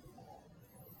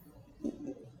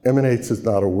emanates is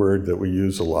not a word that we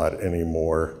use a lot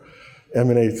anymore.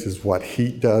 Emanates is what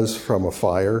heat does from a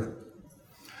fire.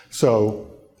 So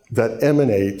that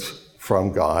emanates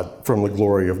from God, from the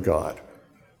glory of God.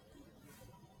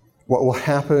 What will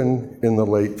happen in the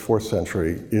late 4th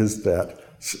century is that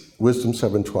Wisdom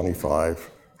 7:25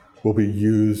 will be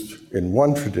used in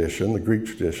one tradition, the Greek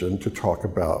tradition, to talk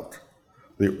about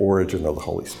the origin of the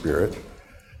Holy Spirit.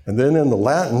 And then in the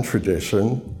Latin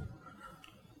tradition,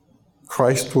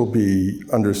 Christ will be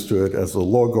understood as the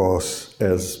Logos,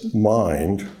 as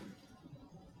mind,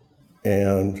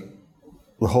 and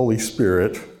the Holy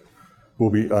Spirit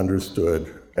will be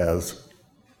understood as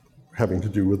having to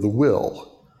do with the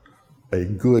will, a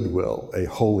good will, a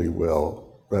holy will,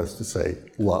 that is to say,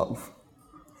 love.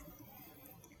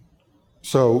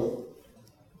 So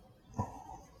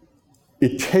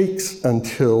it takes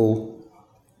until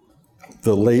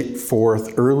the late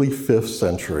 4th, early 5th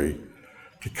century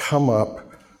to come up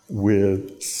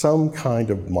with some kind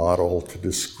of model to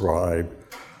describe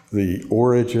the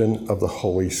origin of the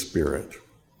Holy Spirit.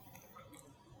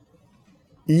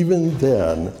 Even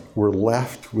then, we're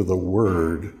left with a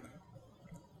word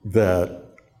that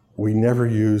we never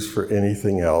use for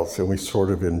anything else, and we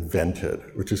sort of invented,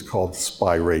 which is called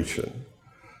spiration,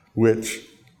 which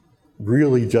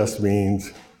really just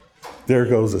means there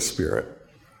goes a spirit.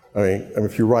 I mean,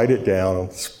 if you write it down,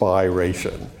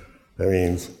 spiration, that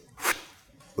means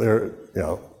they're,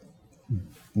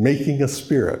 making a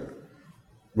spirit,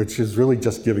 which is really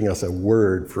just giving us a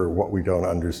word for what we don't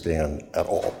understand at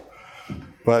all.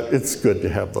 But it's good to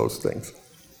have those things.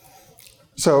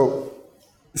 So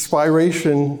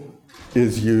spiration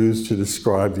is used to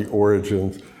describe the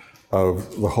origins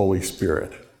of the Holy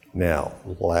Spirit. Now,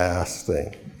 last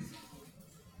thing.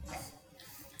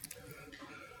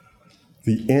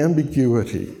 The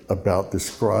ambiguity about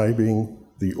describing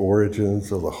the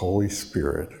origins of the Holy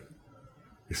Spirit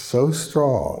is so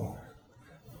strong,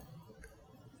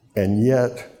 and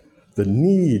yet the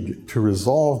need to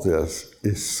resolve this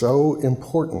is so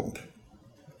important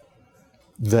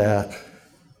that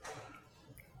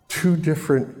two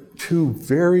different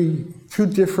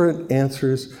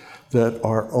answers that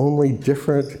are only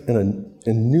different in a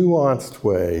nuanced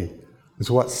way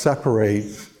is what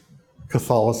separates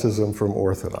Catholicism from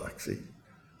Orthodoxy,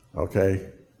 okay?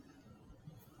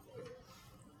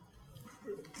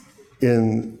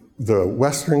 In the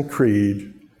Western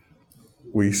Creed,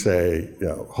 we say,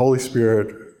 Holy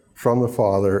Spirit from the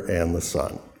Father and the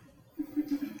Son.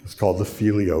 It's called the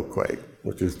Filioque,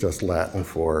 which is just Latin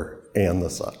for and the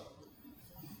Son.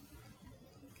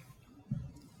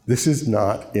 This is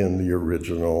not in the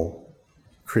original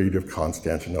Creed of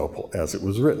Constantinople as it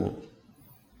was written.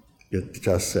 It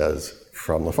just says,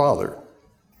 from the Father.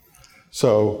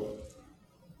 So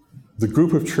the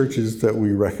group of churches that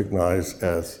we recognize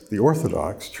as the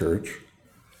Orthodox Church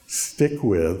stick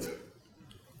with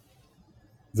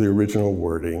the original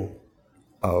wording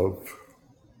of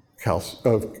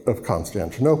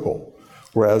Constantinople.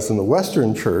 Whereas in the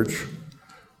Western Church,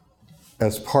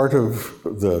 as part of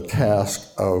the task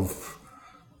of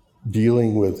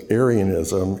dealing with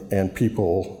Arianism and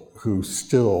people who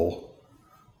still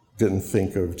didn't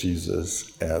think of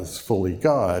Jesus as fully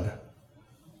God,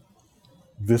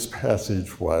 this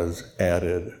passage was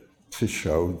added to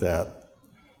show that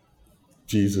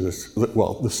Jesus,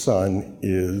 well, the Son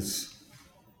is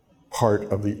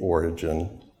part of the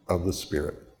origin of the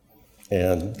Spirit.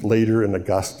 And later in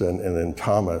Augustine and in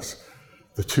Thomas,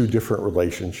 the two different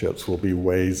relationships will be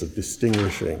ways of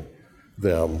distinguishing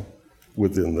them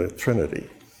within the Trinity.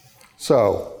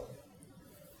 So,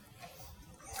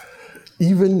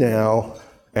 even now,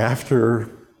 after,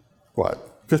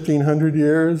 1,500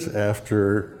 years?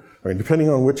 Depending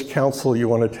on which council you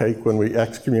want to take when we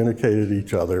excommunicated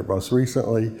each other, most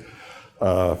recently,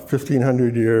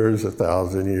 1,500 years,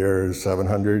 1,000 years,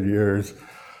 700 years,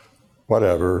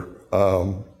 whatever,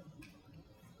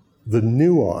 the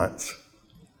nuance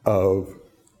of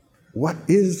what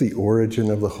is the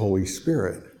origin of the Holy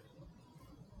Spirit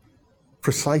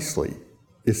precisely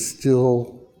is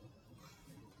still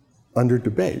under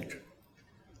debate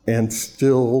and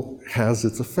still has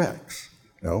its effects.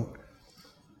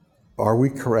 Are we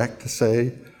correct to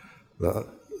say the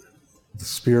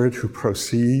Spirit who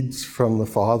proceeds from the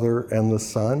Father and the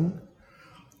Son?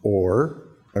 Or,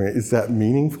 is that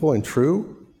meaningful and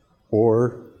true?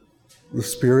 Or the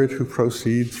Spirit who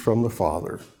proceeds from the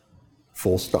Father?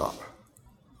 Full stop.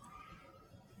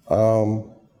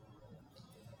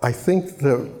 I think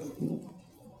that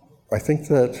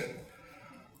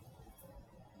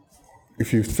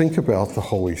if you think about the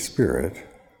Holy Spirit,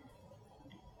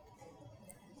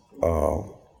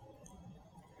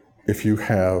 if you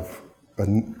have a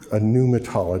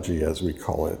pneumatology, as we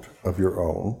call it, of your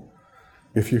own,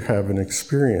 if you have an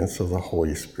experience of the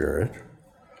Holy Spirit,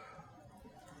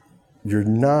 you're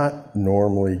not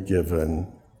normally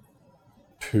given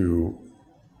to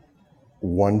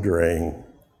wondering,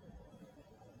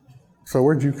 so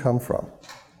where'd you come from?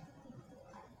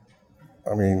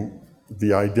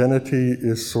 The identity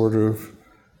is sort of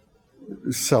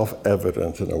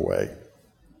self-evident in a way.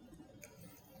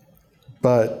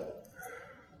 But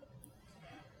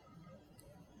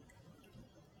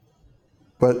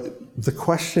the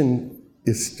question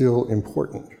is still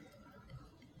important.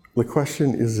 The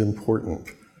question is important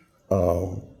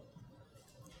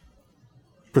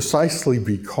precisely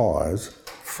because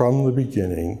from the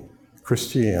beginning,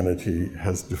 Christianity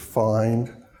has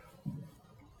defined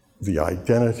the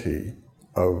identity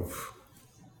of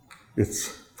its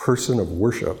person of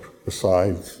worship,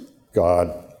 besides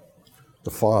God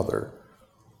the Father,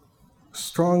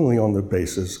 strongly on the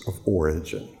basis of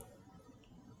origin.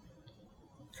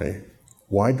 Okay?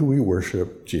 Why do we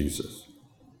worship Jesus?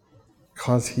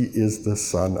 Because he is the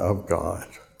Son of God.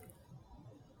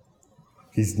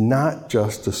 He's not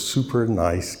just a super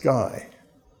nice guy.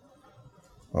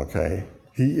 Okay?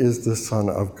 He is the Son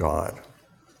of God.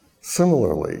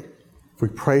 Similarly, if we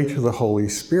pray to the Holy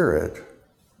Spirit,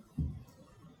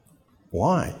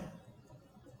 why?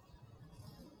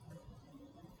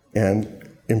 And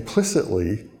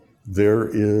implicitly, there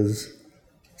is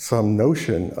some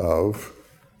notion of,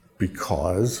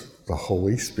 because the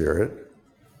Holy Spirit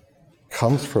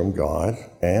comes from God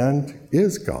and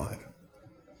is God.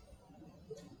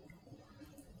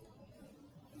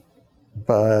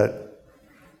 But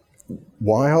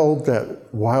while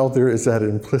there is that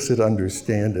implicit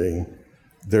understanding,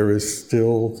 there is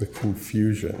still the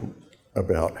confusion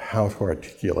about how to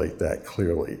articulate that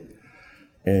clearly.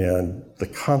 And the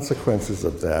consequences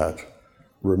of that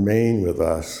remain with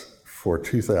us for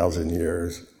 2,000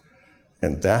 years.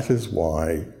 And that is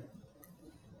why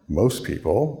most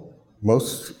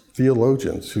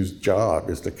theologians whose job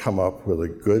is to come up with a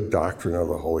good doctrine of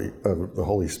the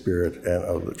Holy Spirit and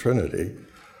of the Trinity,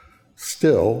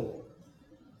 still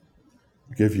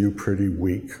give you pretty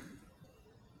weak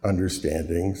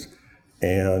understandings,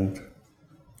 and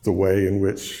the way in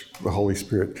which the Holy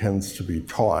Spirit tends to be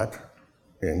taught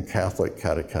in Catholic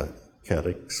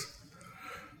catechetics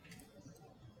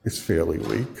is fairly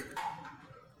weak.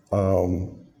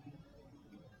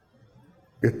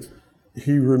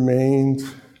 He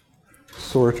remains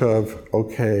sort of,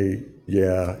 okay,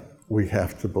 yeah, we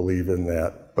have to believe in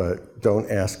that, but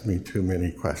don't ask me too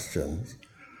many questions.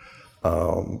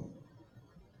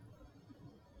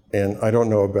 And I don't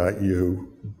know about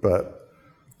you, but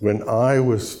when I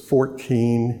was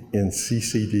 14 in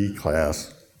CCD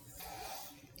class,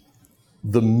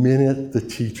 the minute the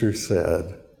teacher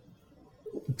said,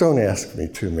 don't ask me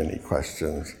too many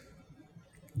questions,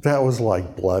 that was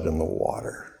like blood in the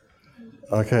water,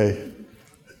 okay?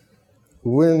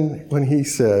 When he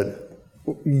said,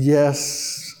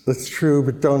 yes, that's true,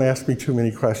 but don't ask me too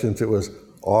many questions, it was,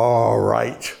 all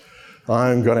right,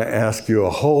 I'm going to ask you a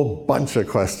whole bunch of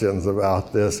questions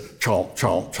about this. Chomp,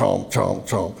 chomp, chomp, chomp,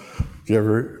 chomp. Do you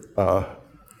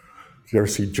ever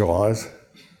see Jaws?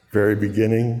 Very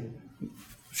beginning,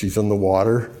 she's in the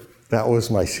water. That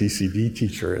was my CCD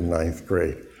teacher in 9th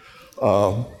grade.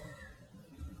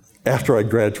 After I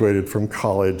graduated from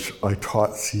college, I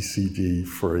taught CCD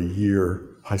for a year,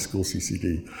 high school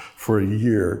CCD, for a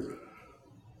year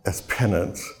as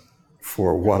penance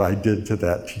for what I did to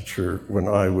that teacher when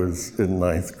I was in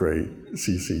 9th grade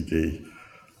CCD.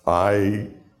 I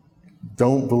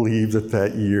don't believe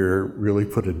that year really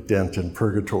put a dent in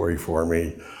purgatory for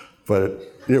me, but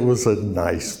it was a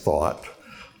nice thought.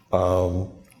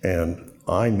 And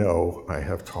I know I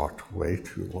have talked way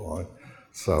too long.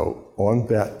 So on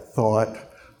that thought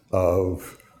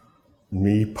of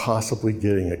me possibly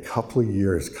getting a couple of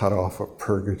years cut off of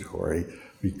purgatory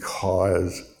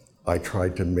because I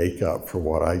tried to make up for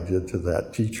what I did to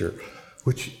that teacher,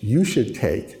 which you should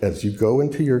take as you go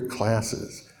into your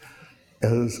classes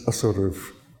as a sort of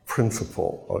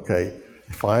principle, okay?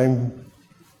 If I'm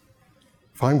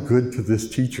good to this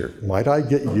teacher, might I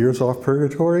get years off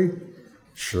purgatory?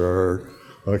 Sure,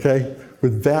 okay?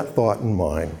 With that thought in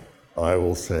mind, I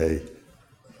will say,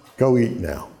 go eat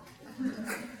now.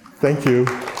 Thank you.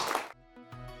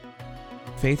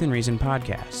 Faith and Reason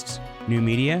Podcasts. New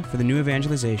media for the new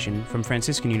evangelization from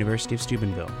Franciscan University of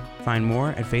Steubenville. Find more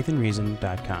at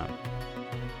faithandreason.com.